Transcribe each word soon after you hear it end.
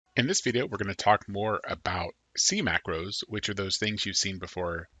In this video, we're going to talk more about C macros, which are those things you've seen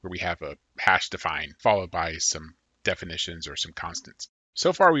before where we have a hash define followed by some definitions or some constants.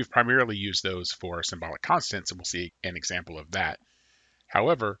 So far, we've primarily used those for symbolic constants, and we'll see an example of that.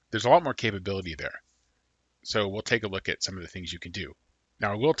 However, there's a lot more capability there. So we'll take a look at some of the things you can do.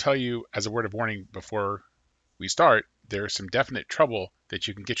 Now, I will tell you as a word of warning before we start, there's some definite trouble that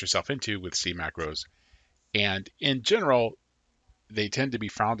you can get yourself into with C macros. And in general, they tend to be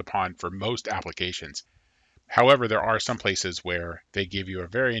frowned upon for most applications. However, there are some places where they give you a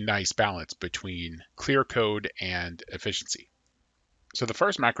very nice balance between clear code and efficiency. So the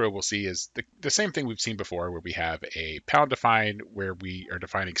first macro we'll see is the same thing we've seen before, where we have a pound define where we are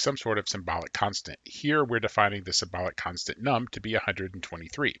defining some sort of symbolic constant. Here we're defining the symbolic constant num to be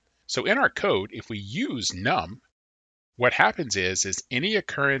 123. So in our code, if we use num, what happens is any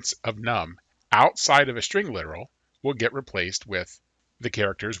occurrence of num outside of a string literal will get replaced with the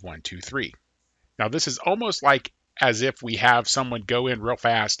characters 1, 2, 3. Now this is almost like as if we have someone go in real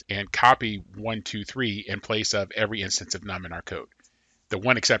fast and copy 1, 2, 3 in place of every instance of num in our code. The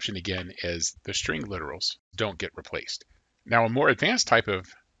one exception again is the string literals don't get replaced. Now a more advanced type of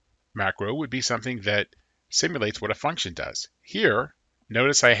macro would be something that simulates what a function does. Here,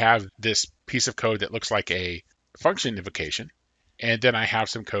 notice I have this piece of code that looks like a function invocation, and then I have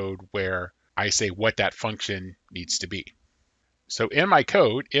some code where I say what that function needs to be. So in my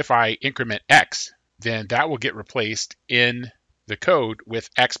code, if I increment x, then that will get replaced in the code with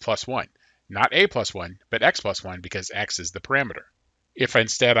x plus 1. Not a plus 1, but x plus 1 because x is the parameter. If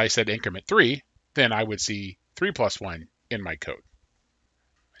instead I said increment 3, then I would see 3 plus 1 in my code.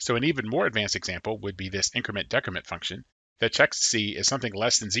 So an even more advanced example would be this increment decrement function that checks to see is something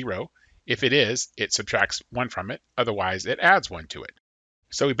less than 0. If it is, it subtracts 1 from it. Otherwise, it adds 1 to it.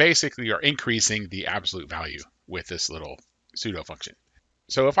 So we basically are increasing the absolute value with this little pseudo function.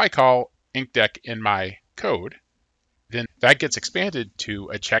 So if I call incdec in my code, then that gets expanded to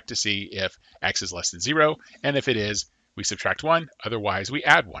a check to see if x is less than 0. And if it is, we subtract 1. Otherwise, we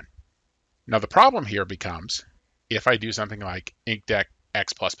add 1. Now the problem here becomes if I do something like incdec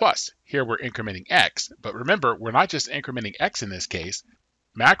x plus plus. Here we're incrementing x, but remember, we're not just incrementing x in this case.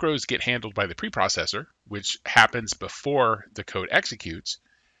 Macros get handled by the preprocessor, which happens before the code executes.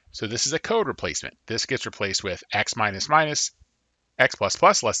 So this is a code replacement. This gets replaced with x minus minus, x plus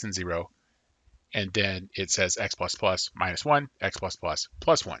plus less than 0, and then it says x plus plus minus 1, x plus plus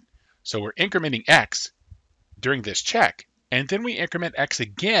plus 1. So we're incrementing x during this check, and then we increment x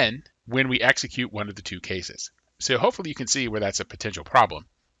again when we execute one of the two cases. So hopefully you can see where that's a potential problem.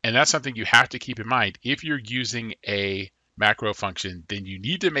 And that's something you have to keep in mind. If you're using a macro function, then you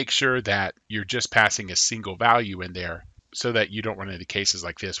need to make sure that you're just passing a single value in there so that you don't run into cases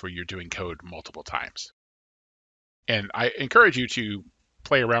like this where you're doing code multiple times. And I encourage you to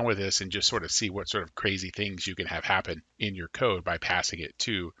play around with this and just sort of see what sort of crazy things you can have happen in your code by passing it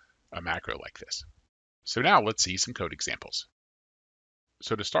to a macro like this. So now let's see some code examples.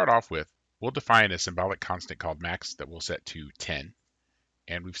 So to start off with, we'll define a symbolic constant called max that we'll set to 10.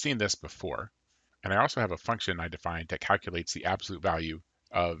 And we've seen this before. And I also have a function I defined that calculates the absolute value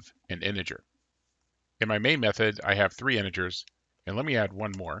of an integer. In my main method, I have 3 integers, and let me add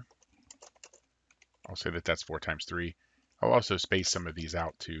one more. I'll say that that's 4 times 3. I'll also space some of these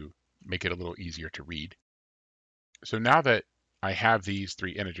out to make it a little easier to read. So now that I have these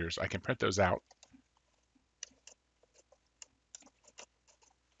 3 integers, I can print those out.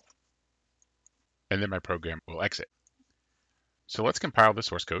 And then my program will exit. So let's compile the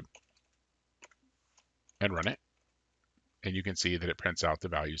source code and run it. And you can see that it prints out the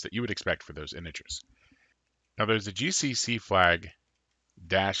values that you would expect for those integers. Now there's a GCC flag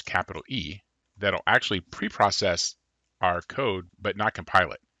 -E that'll actually preprocess our code but not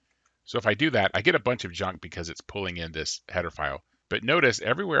compile it. So if I do that, I get a bunch of junk because it's pulling in this header file. But notice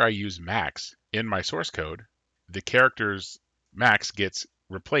everywhere I use max in my source code, the characters max gets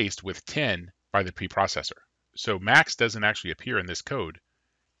replaced with 10 by the preprocessor. So max doesn't actually appear in this code,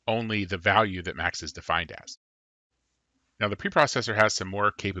 only the value that max is defined as. Now the preprocessor has some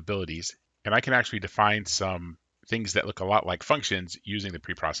more capabilities, and I can actually define some things that look a lot like functions using the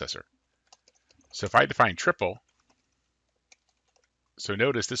preprocessor. So if I define triple, so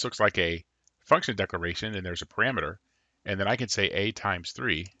notice this looks like a function declaration and there's a parameter, and then I can say a times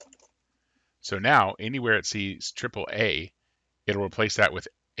 3. So now anywhere it sees triple a, it'll replace that with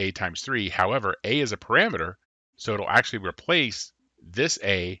a times 3. However, a is a parameter, so it'll actually replace this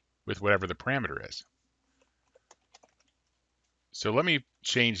a with whatever the parameter is. So let me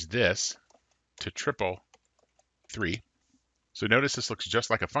change this to triple 3. So notice this looks just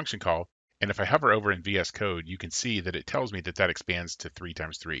like a function call, And if I hover over in VS Code, you can see that it tells me that that expands to 3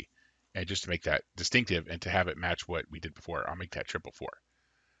 times 3. And just to make that distinctive and to have it match what we did before, I'll make that 444.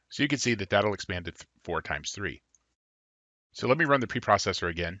 So you can see that that'll expand to 4 times 3. So let me run the preprocessor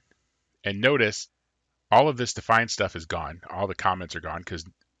again. And notice all of this defined stuff is gone. All the comments are gone because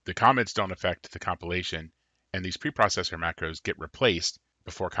the comments don't affect the compilation. And these preprocessor macros get replaced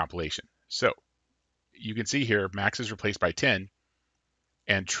before compilation. So you can see here, max is replaced by 10.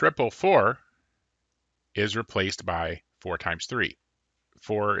 And 444 is replaced by 4 times 3.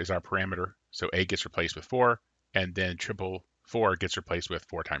 4 is our parameter, so A gets replaced with 4, and then 444 gets replaced with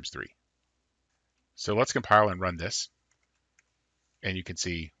 4 times 3. So let's compile and run this, and you can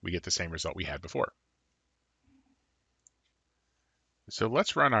see we get the same result we had before. So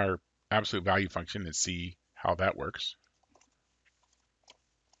let's run our absolute value function and see how that works.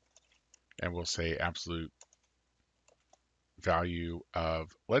 And we'll say absolute value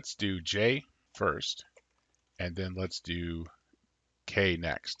of, let's do J first, and then let's do K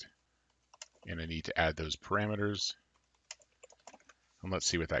next. And I need to add those parameters. And let's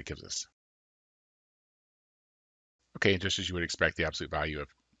see what that gives us. Okay, and just as you would expect, the absolute value of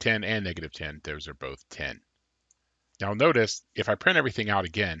 10 and negative 10, those are both 10. Now notice, if I print everything out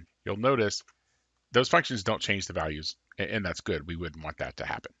again, you'll notice those functions don't change the values, and that's good. We wouldn't want that to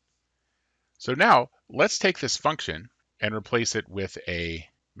happen. So now, let's take this function and replace it with a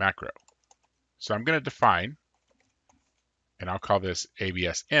macro. So I'm going to define, and I'll call this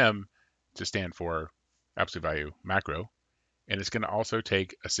ABSM to stand for absolute value macro, and it's going to also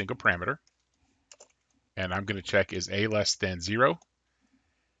take a single parameter, and I'm going to check is A less than 0,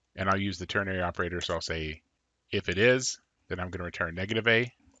 and I'll use the ternary operator, so I'll say if it is, then I'm going to return negative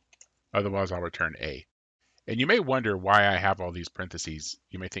A, otherwise I'll return A. And you may wonder why I have all these parentheses.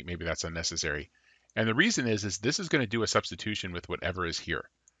 You may think maybe that's unnecessary. And the reason is this is going to do a substitution with whatever is here.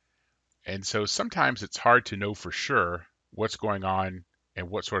 And so sometimes it's hard to know for sure what's going on and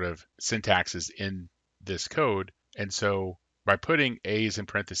what sort of syntax is in this code. And so by putting A's in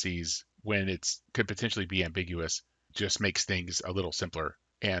parentheses when it could potentially be ambiguous just makes things a little simpler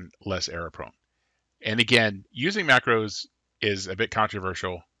and less error prone. And again, using macros is a bit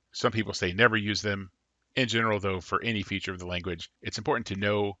controversial. Some people say never use them. In general, though, for any feature of the language, it's important to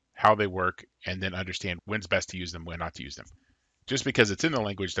know how they work and then understand when's best to use them, when not to use them. Just because it's in the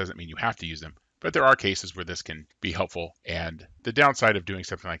language doesn't mean you have to use them, but there are cases where this can be helpful. And the downside of doing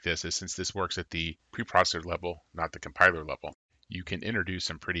something like this is since this works at the preprocessor level, not the compiler level, you can introduce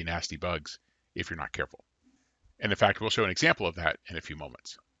some pretty nasty bugs if you're not careful. And in fact, we'll show an example of that in a few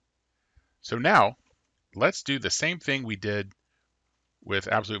moments. So now, let's do the same thing we did with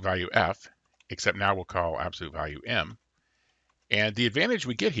absolute value f, except now we'll call absolute value m. And the advantage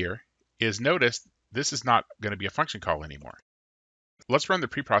we get here is notice this is not going to be a function call anymore. Let's run the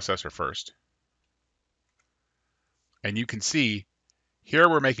preprocessor first. And you can see here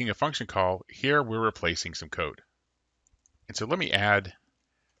we're making a function call, here we're replacing some code. And so let me add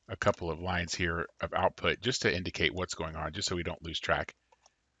a couple of lines here of output just to indicate what's going on, just so we don't lose track.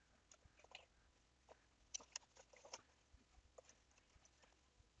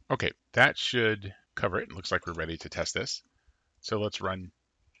 Okay, that should cover it. It looks like we're ready to test this. So let's run.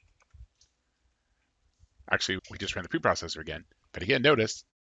 Actually, we just ran the preprocessor again. But again, notice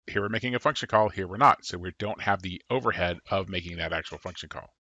here we're making a function call, here we're not. So we don't have the overhead of making that actual function call.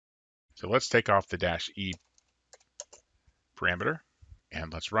 So let's take off the -e parameter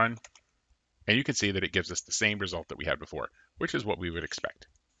and let's run. And you can see that it gives us the same result that we had before, which is what we would expect.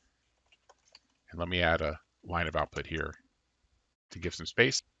 And let me add a line of output here to give some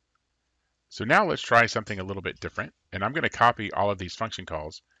space. So now let's try something a little bit different. And I'm going to copy all of these function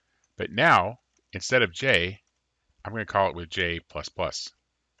calls. But now, instead of J, I'm going to call it with J++.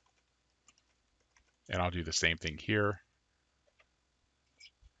 And I'll do the same thing here.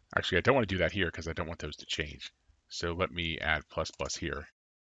 Actually, I don't want to do that here because I don't want those to change. So let me add ++ here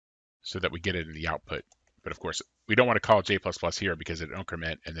so that we get it in the output. But of course, we don't want to call J++ here because it'll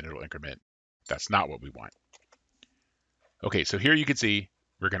increment and then it'll increment. That's not what we want. Okay, so here you can see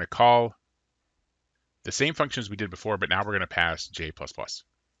we're going to call the same functions we did before, but now we're going to pass J++.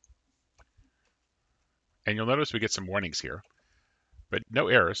 And you'll notice we get some warnings here, but no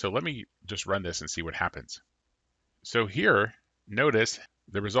error. So let me just run this and see what happens. So here, notice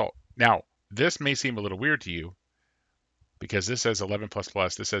the result. Now, this may seem a little weird to you because this says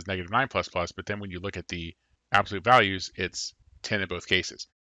 11++, this says -9++, but then when you look at the absolute values, it's 10 in both cases.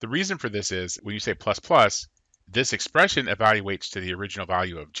 The reason for this is when you say ++, this expression evaluates to the original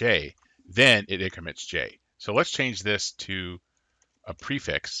value of J, then it increments J. So let's change this to a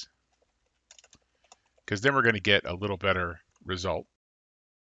prefix, because then we're going to get a little better result.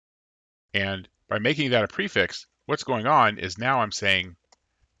 And by making that a prefix, what's going on is now I'm saying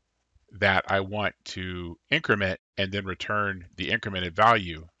that I want to increment and then return the incremented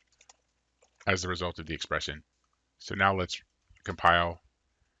value as the result of the expression. So now let's compile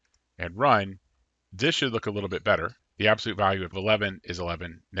and run. This should look a little bit better. The absolute value of 11 is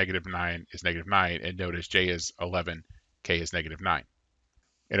 11, negative 9 is negative 9, and notice j is 11, k is negative 9.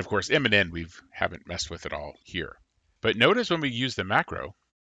 And of course, m and n we haven't messed with at all here. But notice when we use the macro,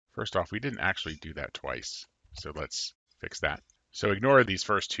 first off, we didn't actually do that twice. So let's fix that. So ignore these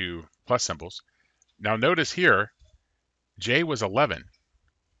first two plus symbols. Now notice here, j was 11,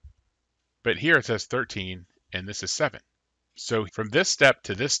 but here it says 13, and this is 7. So from this step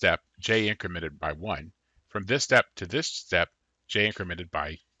to this step, j incremented by 1. From this step to this step, j incremented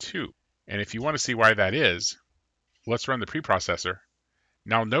by 2. And if you want to see why that is, let's run the preprocessor.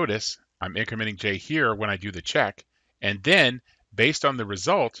 Now notice I'm incrementing j here when I do the check, and then based on the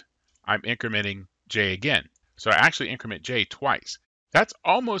result, I'm incrementing j again. So I actually increment j twice. That's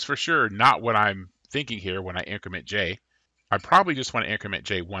almost for sure not what I'm thinking here when I increment j. I probably just want to increment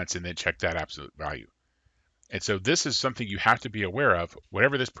j once and then check that absolute value. And so this is something you have to be aware of.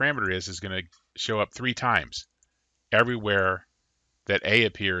 Whatever this parameter is going to show up 3 times everywhere that a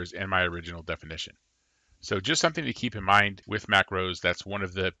appears in my original definition. So just something to keep in mind with macros. That's one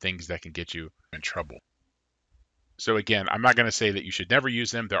of the things that can get you in trouble. So again, I'm not going to say that you should never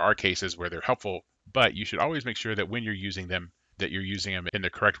use them. There are cases where they're helpful, but you should always make sure that when you're using them, that you're using them in the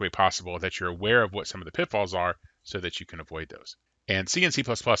correct way possible, that you're aware of what some of the pitfalls are so that you can avoid those. And C and C++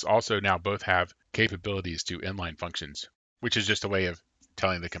 also now both have capabilities to inline functions, which is just a way of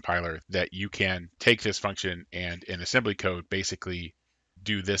telling the compiler that you can take this function and in assembly code basically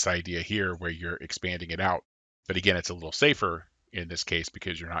do this idea here where you're expanding it out. But again, it's a little safer in this case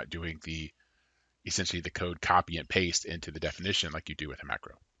because you're not doing essentially the code copy and paste into the definition like you do with a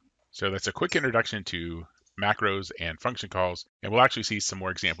macro. So that's a quick introduction to macros and function calls, and we'll actually see some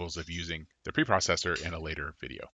more examples of using the preprocessor in a later video.